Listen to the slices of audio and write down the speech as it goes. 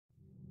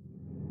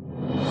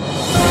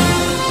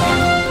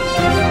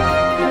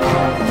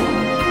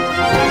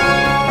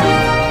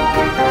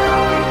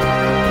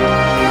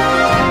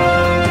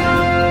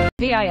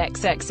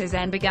VIXX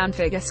N began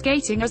figure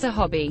skating as a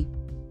hobby.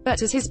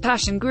 But as his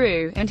passion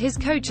grew, and his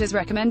coach's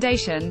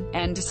recommendation,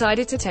 N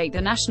decided to take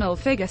the National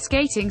Figure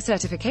Skating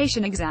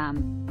Certification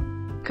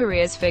Exam.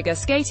 Korea's figure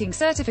skating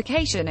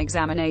certification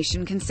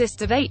examination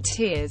consists of 8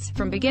 tiers,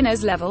 from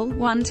beginner's level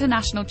 1 to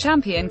national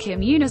champion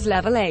Kim Yuna's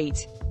level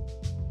 8.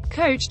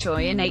 Coach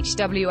Choi in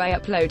HWA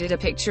uploaded a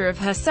picture of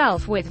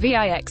herself with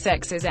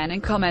VIXX N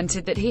and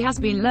commented that he has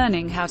been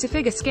learning how to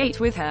figure skate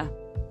with her.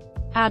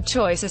 Ad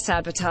choice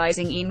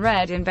advertising in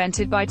red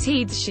invented by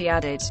Teeds. She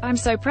added, "I'm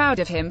so proud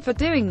of him for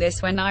doing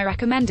this when I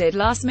recommended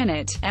last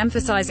minute,"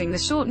 emphasizing the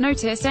short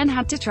notice N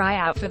had to try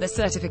out for the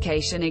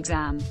certification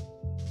exam.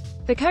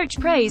 The coach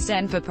praised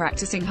N for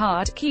practicing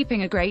hard,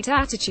 keeping a great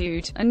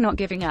attitude, and not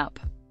giving up.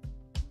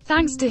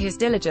 Thanks to his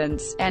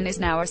diligence, N is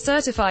now a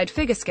certified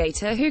figure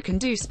skater who can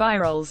do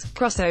spirals,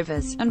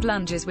 crossovers, and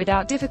lunges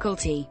without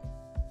difficulty.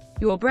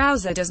 Your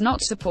browser does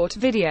not support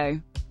video.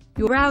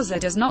 Your browser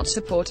does not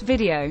support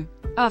video.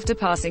 After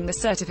passing the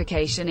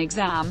certification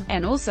exam,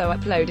 N also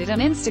uploaded an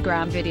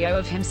Instagram video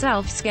of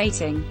himself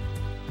skating.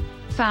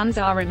 Fans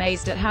are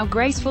amazed at how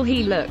graceful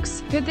he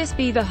looks. Could this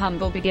be the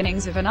humble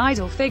beginnings of an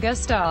idol figure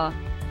star?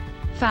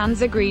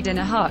 Fans agreed in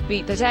a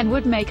heartbeat that N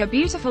would make a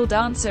beautiful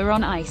dancer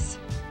on ice.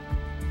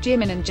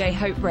 Jimin and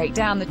J-Hope break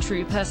down the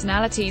true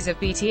personalities of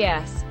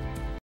BTS.